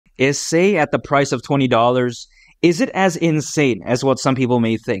Is Sei at the price of $20? Is it as insane as what some people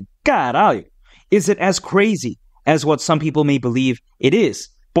may think? Caralho! Is it as crazy as what some people may believe it is?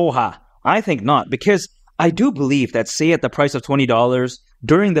 Porra! I think not, because I do believe that Sei at the price of $20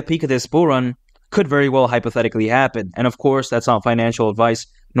 during the peak of this bull run could very well hypothetically happen. And of course, that's not financial advice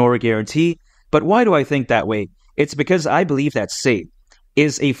nor a guarantee. But why do I think that way? It's because I believe that Sei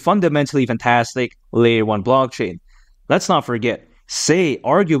is a fundamentally fantastic layer 1 blockchain. Let's not forget, Sei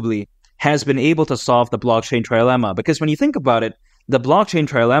arguably has been able to solve the blockchain trilemma, because when you think about it, the blockchain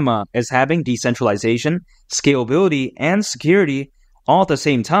trilemma is having decentralization, scalability, and security all at the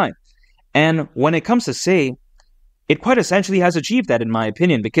same time. And when it comes to Sei, it quite essentially has achieved that, in my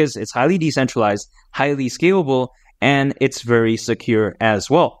opinion, because it's highly decentralized, highly scalable, and it's very secure as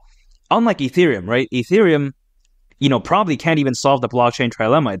well. Unlike Ethereum, right? Ethereum, probably can't even solve the blockchain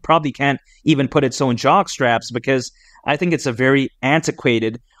trilemma. It probably can't even put its own jock straps, because I think it's a very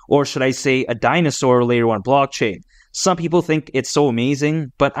antiquated, or should I say a dinosaur layer 1 blockchain. Some people think it's so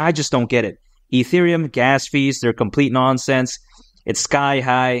amazing, but I just don't get it. Ethereum, gas fees, they're complete nonsense. It's sky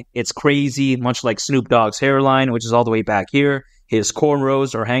high, it's crazy, much like Snoop Dogg's hairline, which is all the way back here. His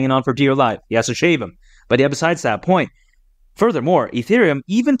cornrows are hanging on for dear life. He has to shave them. But yeah, besides that point, furthermore, Ethereum,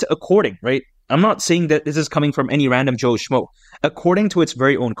 even according, right? I'm not saying that this is coming from any random Joe Schmo. According to its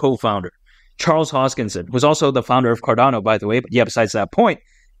very own co-founder, Charles Hoskinson, who's also the founder of Cardano, by the way, but yeah, besides that point,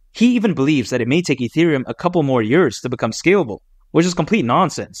 he even believes that it may take Ethereum a couple more years to become scalable, which is complete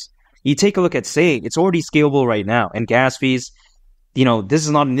nonsense. You take a look at Sei, it's already scalable right now, and gas fees, this is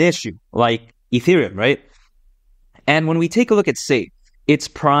not an issue like Ethereum, right? And when we take a look at Sei, it's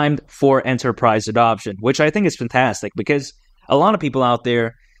primed for enterprise adoption, which I think is fantastic, because a lot of people out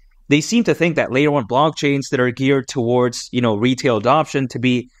there, they seem to think that layer 1 blockchains that are geared towards, retail adoption to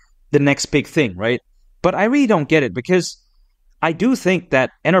be the next big thing, right? But I really don't get it, because I do think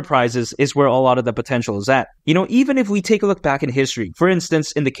that enterprises is where a lot of the potential is at. Even if we take a look back in history, for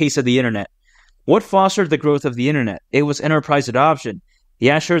instance, in the case of the internet, what fostered the growth of the internet? It was enterprise adoption.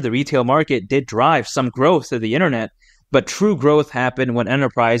 Yeah, sure, the retail market did drive some growth to the internet, but true growth happened when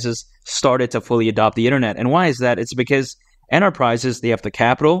enterprises started to fully adopt the internet. And why is that? It's because enterprises, they have the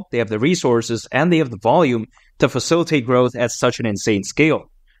capital, they have the resources, and they have the volume to facilitate growth at such an insane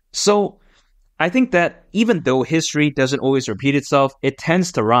scale. So I think that even though history doesn't always repeat itself, it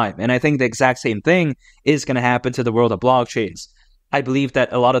tends to rhyme. And I think the exact same thing is going to happen to the world of blockchains. I believe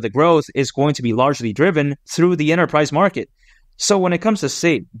that a lot of the growth is going to be largely driven through the enterprise market. So when it comes to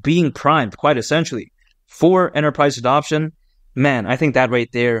Sei being primed, quite essentially, for enterprise adoption, man, I think that right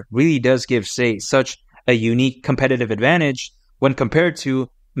there really does give Sei such a unique competitive advantage when compared to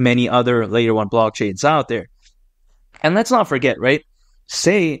many other layer 1 blockchains out there. And let's not forget, right?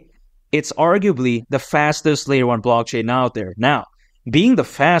 Sei, it's arguably the fastest layer 1 blockchain out there. Now, being the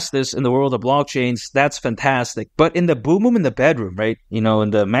fastest in the world of blockchains, that's fantastic. But in the boom boom in the bedroom, right? In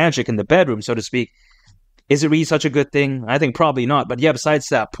the magic in the bedroom, so to speak, is it really such a good thing? I think probably not. But yeah, besides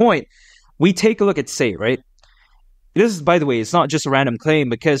that point, we take a look at Sei, right? This is, by the way, it's not just a random claim,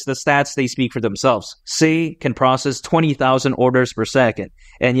 because the stats, they speak for themselves. Sei can process 20,000 orders per second.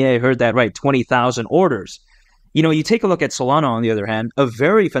 And yeah, you heard that right, 20,000 orders. You take a look at Solana, on the other hand, a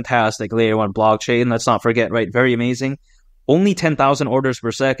very fantastic layer 1 blockchain. Let's not forget, right? Very amazing. Only 10,000 orders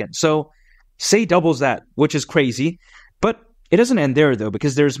per second. So Sei doubles that, which is crazy. But it doesn't end there, though,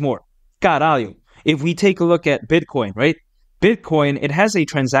 because there's more. Caralho. If we take a look at Bitcoin, right? Bitcoin, it has a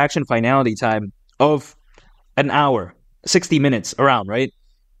transaction finality time of an hour, 60 minutes around, right?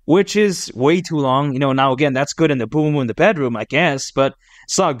 Which is way too long. Now again, that's good in the boom in the bedroom, I guess, but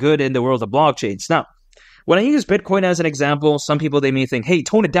it's not good in the world of blockchains. Now, when I use Bitcoin as an example, some people, they may think, hey,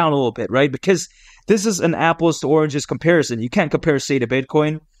 tone it down a little bit, right? Because this is an apples to oranges comparison. You can't compare Sei to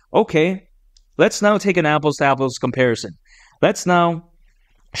Bitcoin. Okay, let's now take an apples to apples comparison. Let's now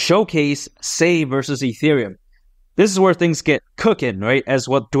showcase Sei versus Ethereum. This is where things get cooking, right? As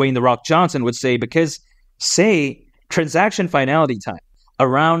what Dwayne "The Rock" Johnson would say, because Sei, transaction finality time,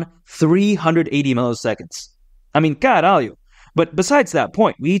 around 380 milliseconds. I mean, caralho. But besides that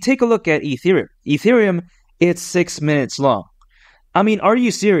point, we take a look at Ethereum. Ethereum, it's 6 minutes long. I mean, are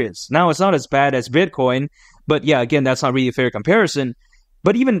you serious? Now, it's not as bad as Bitcoin, but yeah, again, that's not really a fair comparison.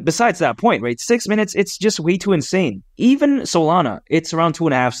 But even besides that point, right, 6 minutes, it's just way too insane. Even Solana, it's around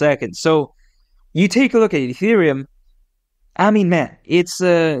 2.5 seconds. So you take a look at Ethereum, I mean, man, it's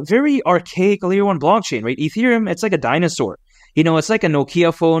a very archaic layer 1 blockchain, right? Ethereum, it's like a dinosaur. It's like a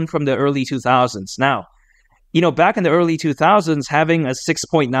Nokia phone from the early 2000s. Now, back in the early 2000s, having a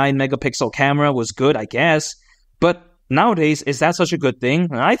 6.9 megapixel camera was good, I guess. But nowadays, is that such a good thing?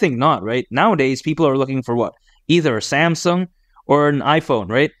 I think not, right? Nowadays, people are looking for what? Either a Samsung or an iPhone,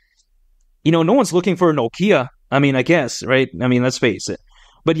 right? no one's looking for a Nokia. I mean, I guess, right? I mean, let's face it.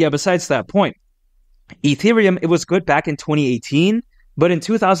 But yeah, besides that point, Ethereum, it was good back in 2018, but in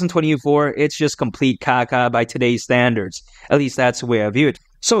 2024, it's just complete caca by today's standards. At least that's the way I view it.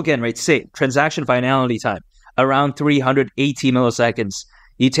 So again, right, say transaction finality time, around 380 milliseconds.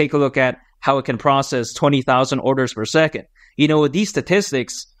 You take a look at how it can process 20,000 orders per second. With these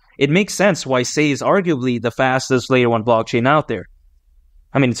statistics, it makes sense why Sei is arguably the fastest layer 1 blockchain out there.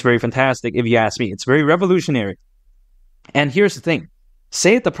 I mean, it's very fantastic if you ask me. It's very revolutionary. And here's the thing.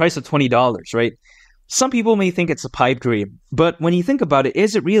 Sei at the price of $20, right? Some people may think it's a pipe dream, but when you think about it,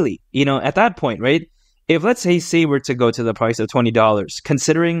 is it really? At that point, right? If let's say were to go to the price of $20,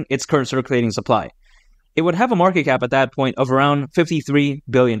 considering its current circulating supply, it would have a market cap at that point of around $53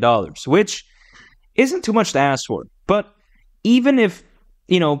 billion, which isn't too much to ask for. But even if,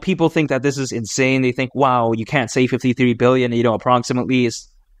 people think that this is insane, they think, wow, you can't say 53 billion, approximately is,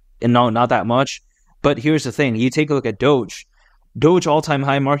 no, not that much. But here's the thing. You take a look at Doge. Doge all-time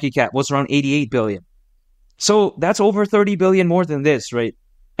high market cap was around 88 billion. So that's over 30 billion more than this, right?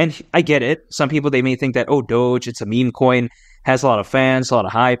 And I get it. Some people, they may think that, oh, Doge, it's a meme coin, has a lot of fans, a lot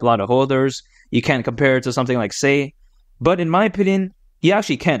of hype, a lot of holders. You can't compare it to something like Sei. But in my opinion, you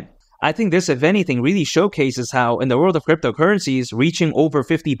actually can. I think this, if anything, really showcases how, in the world of cryptocurrencies, reaching over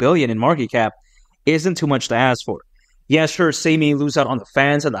 50 billion in market cap isn't too much to ask for. Yeah, sure, Sei may lose out on the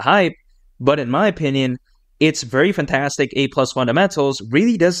fans and the hype, but in my opinion, it's very fantastic. A+ fundamentals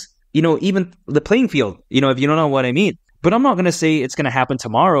really does, even the playing field, if you don't know what I mean. But I'm not going to say it's going to happen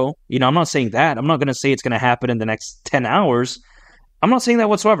tomorrow. I'm not saying that. I'm not going to say it's going to happen in the next 10 hours. I'm not saying that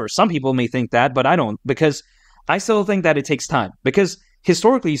whatsoever. Some people may think that, but I don't, because I still think that it takes time. Because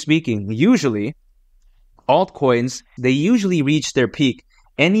historically speaking, usually altcoins, they usually reach their peak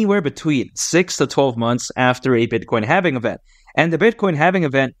anywhere between 6 to 12 months after a Bitcoin halving event. And the Bitcoin halving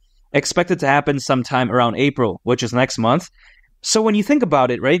event expected to happen sometime around April, which is next month. So when you think about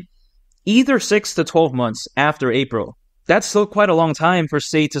it, right, either 6 to 12 months after April, that's still quite a long time for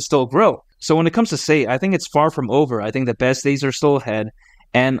Sei to still grow. So when it comes to Sei, I think it's far from over. I think the best days are still ahead.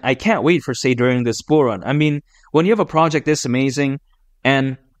 And I can't wait for Sei during this bull run. I mean, when you have a project this amazing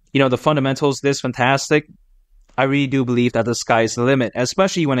and, the fundamentals this fantastic, I really do believe that the sky is the limit,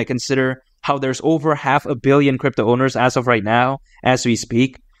 especially when I consider how there's over 500 million crypto owners as of right now, as we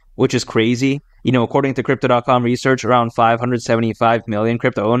speak, which is crazy. According to Crypto.com research, around 575 million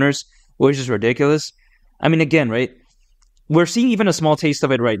crypto owners, which is ridiculous. I mean, again, right? We're seeing even a small taste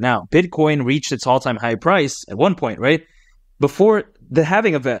of it right now. Bitcoin reached its all-time high price at one point, right? Before the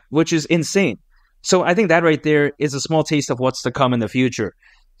halving event, which is insane. So I think that right there is a small taste of what's to come in the future.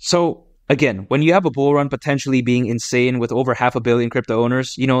 So again, when you have a bull run potentially being insane with over 500 million crypto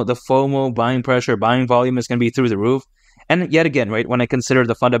owners, the FOMO, buying pressure, buying volume is going to be through the roof. And yet again, right, when I consider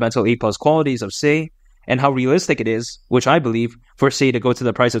the fundamental A+ qualities of Sei and how realistic it is, which I believe for Sei to go to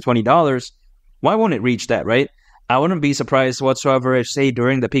the price of $20, why won't it reach that, right? I wouldn't be surprised whatsoever if, Sei,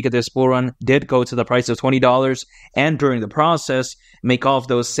 during the peak of this bull run did go to the price of $20 and during the process make all of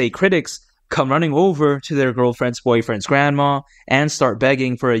those Sei critics come running over to their girlfriend's boyfriend's grandma and start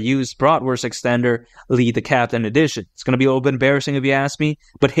begging for a used bratwurst extender, lead the captain edition. It's going to be a little bit embarrassing if you ask me,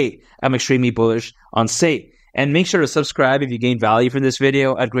 but hey, I'm extremely bullish on Sei. And make sure to subscribe if you gained value from this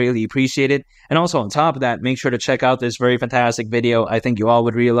video. I'd greatly appreciate it. And also on top of that, make sure to check out this very fantastic video. I think you all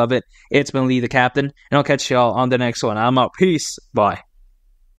would really love it. It's been Lee the Captain, and I'll catch y'all on the next one. I'm out. Peace. Bye.